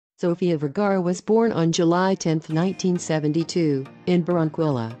Sofia Vergara was born on July 10, 1972, in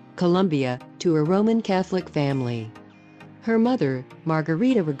Barranquilla, Colombia, to a Roman Catholic family. Her mother,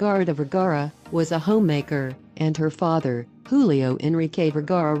 Margarita Vergara, was a homemaker, and her father, Julio Enrique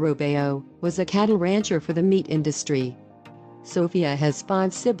Vergara Robeo, was a cattle rancher for the meat industry. Sofia has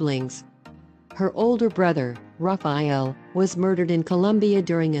 5 siblings. Her older brother, Rafael, was murdered in Colombia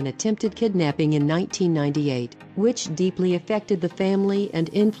during an attempted kidnapping in 1998, which deeply affected the family and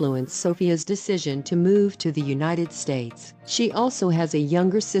influenced Sofia's decision to move to the United States. She also has a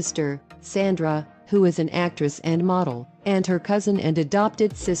younger sister, Sandra, who is an actress and model, and her cousin and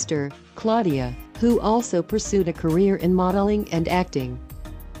adopted sister, Claudia, who also pursued a career in modeling and acting.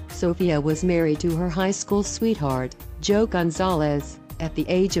 Sofia was married to her high school sweetheart, Joe Gonzalez, at the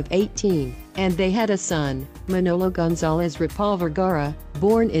age of 18, and they had a son, Manolo Gonzalez Rapal Vergara,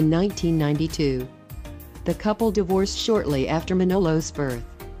 born in 1992. The couple divorced shortly after Manolo's birth.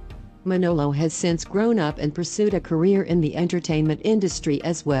 Manolo has since grown up and pursued a career in the entertainment industry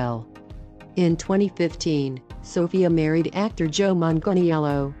as well. In 2015, Sofia married actor Joe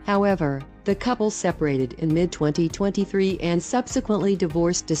Manganiello. However, the couple separated in mid-2023 and subsequently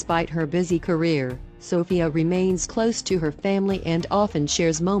divorced. Despite her busy career, Sofia remains close to her family and often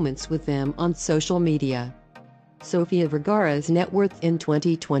shares moments with them on social media. Sofia Vergara's net worth in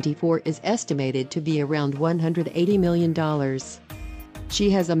 2024 is estimated to be around $180 million. She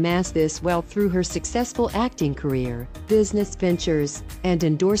has amassed this wealth through her successful acting career, business ventures, and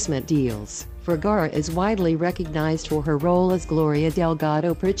endorsement deals. Vergara is widely recognized for her role as Gloria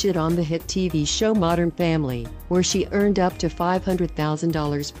Delgado Pritchett on the hit TV show Modern Family, where she earned up to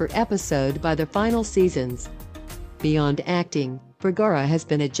 $500,000 per episode by the final seasons. Beyond acting, Vergara has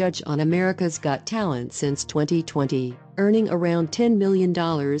been a judge on America's Got Talent since 2020, earning around $10 million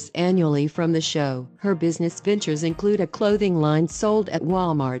annually from the show. Her business ventures include a clothing line sold at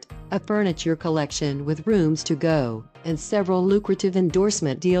Walmart, a furniture collection with Rooms to Go, and several lucrative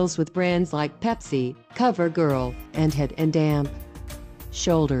endorsement deals with brands like Pepsi, CoverGirl, and Head &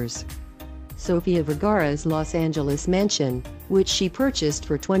 Shoulders. Sofia Vergara's Los Angeles mansion, which she purchased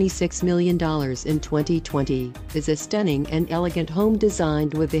for $26 million in 2020, is a stunning and elegant home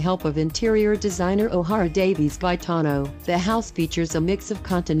designed with the help of interior designer O'Hara Davies Vitano. The house features a mix of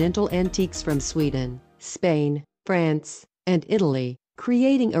continental antiques from Sweden, Spain, France, and Italy,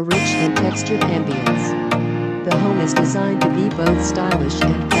 creating a rich and textured ambience. The home is designed to be both stylish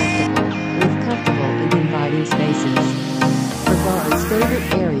and practical, with comfortable and inviting spaces. Vergara's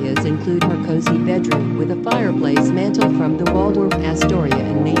favorite areas include her cozy bedroom with a fireplace mantel from the Waldorf Astoria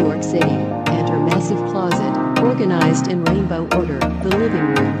in New York City, and her massive closet, organized in rainbow order. The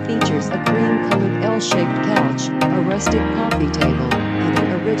living room features a cream-colored L-shaped couch, a rustic coffee table, and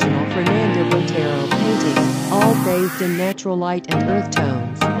an original Fernando Botero painting, all bathed in natural light and earth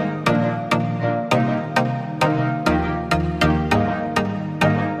tones.